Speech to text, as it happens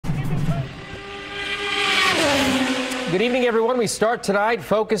Good evening, everyone. We start tonight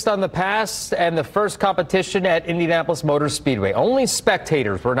focused on the past and the first competition at Indianapolis Motor Speedway. Only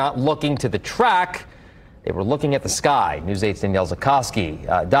spectators were not looking to the track. They were looking at the sky. News 8's Danielle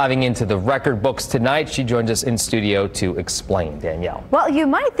Zukoski diving into the record books tonight. She joins us in studio to explain. Danielle. Well, you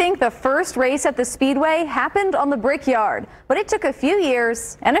might think the first race at the Speedway happened on the Brickyard, but it took a few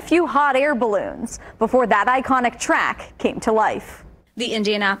years and a few hot air balloons before that iconic track came to life. The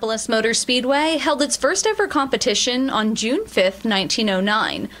Indianapolis Motor Speedway held its first ever competition on June 5,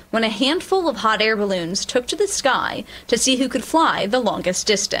 1909, when a handful of hot air balloons took to the sky to see who could fly the longest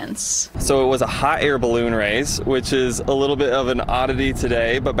distance. So it was a hot air balloon race, which is a little bit of an oddity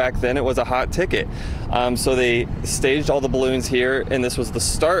today, but back then it was a hot ticket. So they staged all the balloons here, and this was the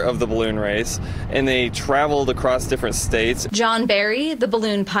start of the balloon race, and they traveled across different states. John Barry, the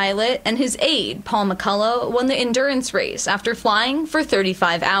balloon pilot, and his aide, Paul McCullough, won the endurance race after flying for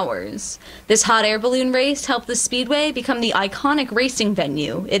 35 hours. This hot air balloon race helped the Speedway become the iconic racing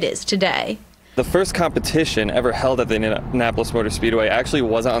venue it is today. The first competition ever held at the Indianapolis Motor Speedway actually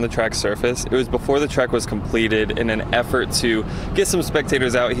wasn't on the track surface. It was before the track was completed in an effort to get some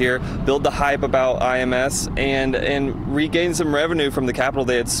spectators out here, build the hype about IMS, and regain some revenue from the capital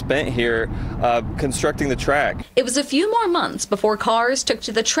they had spent here constructing the track. It was a few more months before cars took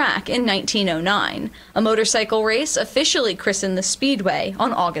to the track in 1909. A motorcycle race officially christened the Speedway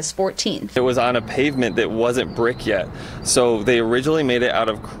on August 14th. It was on a pavement that wasn't brick yet, so they originally made it out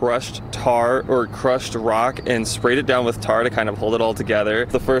of crushed tar or crushed rock and sprayed it down with tar to kind of hold it all together.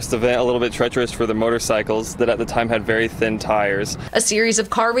 The first event, a little bit treacherous for the motorcycles that at the time had very thin tires. A series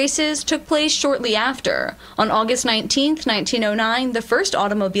of car races took place shortly after. On August 19, 1909, the first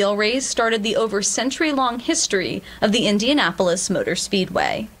automobile race started the over century-long history of the Indianapolis Motor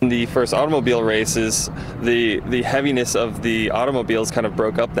Speedway. In the first automobile races, the heaviness of the automobiles kind of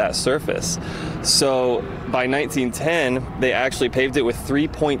broke up that surface. So by 1910, they actually paved it with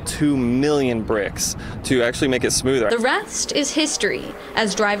 3.2 million bricks to actually make it smoother. The rest is history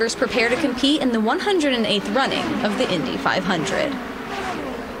as drivers prepare to compete in the 108th running of the Indy 500.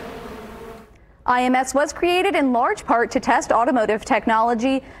 IMS was created in large part to test automotive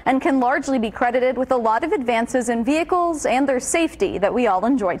technology and can largely be credited with a lot of advances in vehicles and their safety that we all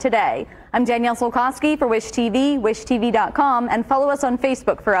enjoy today. I'm Danielle Zukoski for Wish TV, wishtv.com, and follow us on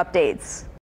Facebook for updates.